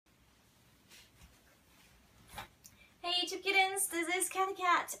Catty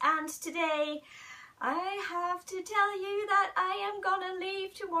Cat, and today I have to tell you that I am gonna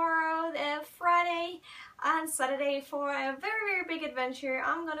leave tomorrow, Friday and Saturday, for a very big adventure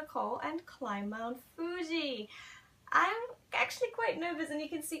I'm gonna call and climb Mount Fuji. I'm actually quite nervous, and you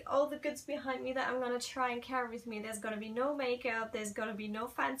can see all the goods behind me that I'm gonna try and carry with me. There's gonna be no makeup, there's gonna be no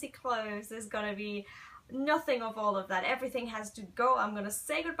fancy clothes, there's gonna be nothing of all of that. Everything has to go. I'm gonna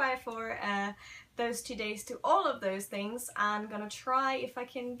say goodbye for those 2 days to all of those things. I'm gonna try if I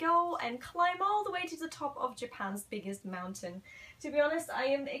can go and climb all the way to the top of Japan's biggest mountain. To be honest, I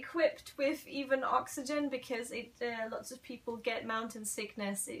am equipped with even oxygen because lots of people get mountain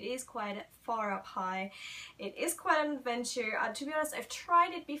sickness. It is quite far up high. It is quite an adventure. To be honest, I've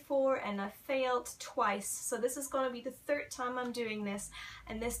tried it before and I failed twice. So this is gonna be the third time I'm doing this,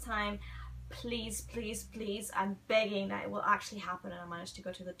 and this time, please, I'm begging that it will actually happen and I managed to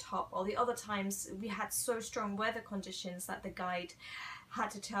go to the top. All the other times we had so strong weather conditions that the guide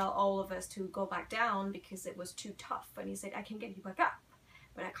had to tell all of us to go back down because it was too tough, and he said, I can get you back up,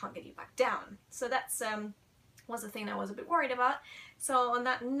 but I can't get you back down. So that's was the thing I was a bit worried about. So on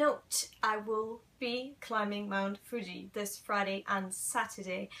that note, I will be climbing Mount Fuji this Friday and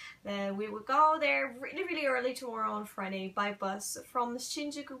Saturday. We will go there really early tomorrow on Friday by bus. From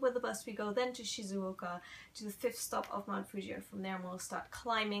Shinjuku with the bus we go then to Shizuoka, to the 5th stop of Mount Fuji, and from there we'll start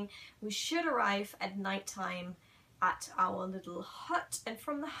climbing. We should arrive at night time at our little hut, and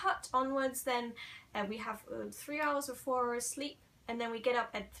from the hut onwards then we have 3 hours or 4 hours sleep, and then we get up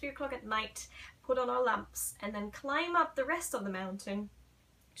at 3 o'clock at night, put on our lamps, and then climb up the rest of the mountain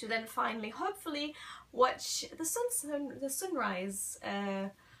to then finally, hopefully, watch the sunrise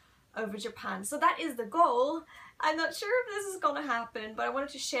over Japan. So that is the goal. I'm not sure if this is gonna happen, but I wanted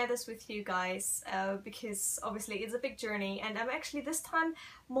to share this with you guys because obviously it's a big journey, and I'm actually this time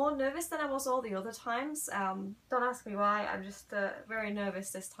more nervous than I was all the other times. Don't ask me why, I'm just very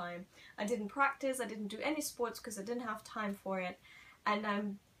nervous this time. I didn't practice, I didn't do any sports because I didn't have time for it,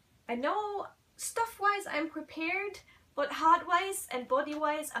 and I know stuff-wise I'm prepared, but heart-wise and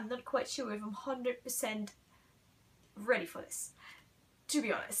body-wise I'm not quite sure if I'm 100% ready for this, to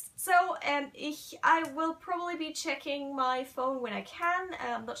be honest. So I will probably be checking my phone when I can.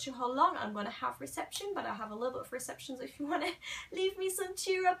 I'm not sure how long I'm gonna have reception, but I have a little bit of reception, so if you want to leave me some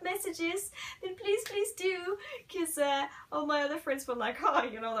cheer up messages, then please do, because all my other friends were like, oh,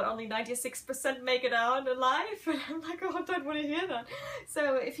 you know that only 96% make it out alive, and I'm like, oh, I don't want to hear that.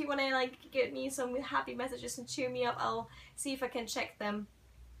 So if you want to like get me some happy messages and cheer me up, I'll see if I can check them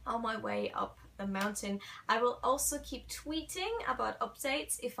on my way up the mountain. I will also keep tweeting about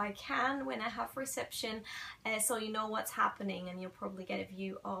updates if I can when I have reception, so you know what's happening and you'll probably get a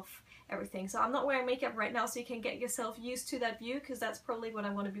view of everything. So I'm not wearing makeup right now, so you can get yourself used to that view, because that's probably what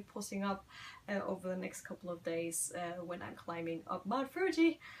I want to be putting up over the next couple of days when I'm climbing up Mount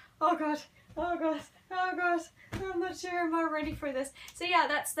Fuji. Oh god, oh god, oh god, I'm not sure I'm not ready for this. So yeah,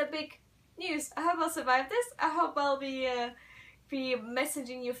 that's the big news. I hope I'll survive this. I hope I'll be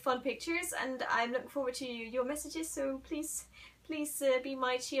messaging you fun pictures, and I'm looking forward to your messages, so please be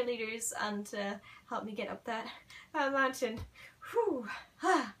my cheerleaders and help me get up that mountain. Whew.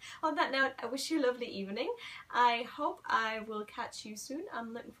 On that note, I wish you a lovely evening. I hope I will catch you soon.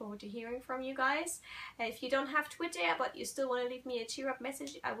 I'm looking forward to hearing from you guys. If you don't have Twitter but you still want to leave me a cheer up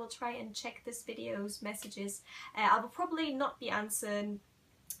message, I will try and check this video's messages. I will probably not be answering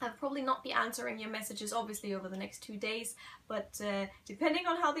your messages obviously over the next 2 days, but depending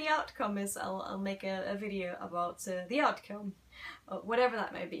on how the outcome is, I'll make a video about the outcome, whatever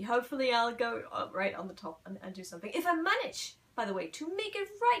that may be. Hopefully I'll go up right on the top and do something. If I manage, by the way, to make it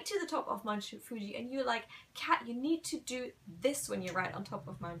right to the top of Mount Fuji, and you're like, Kat, you need to do this when you're right on top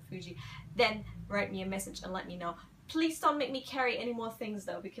of Mount Fuji, then write me a message and let me know. Please don't make me carry any more things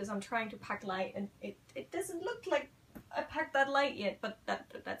though, because I'm trying to pack light and it doesn't look like I packed that light yet, but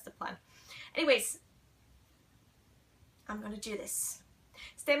that's the plan. Anyways, I'm gonna do this.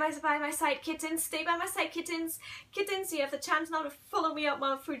 Stay by my side, kittens. Stay by my side, kittens. Kittens, you have the chance now to follow me up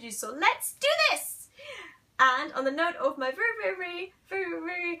Mount Fuji, so let's do this! And on the note of my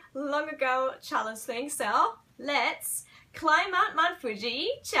very long ago challenge thing, so let's climb Mount Fuji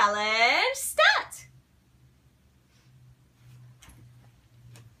challenge start!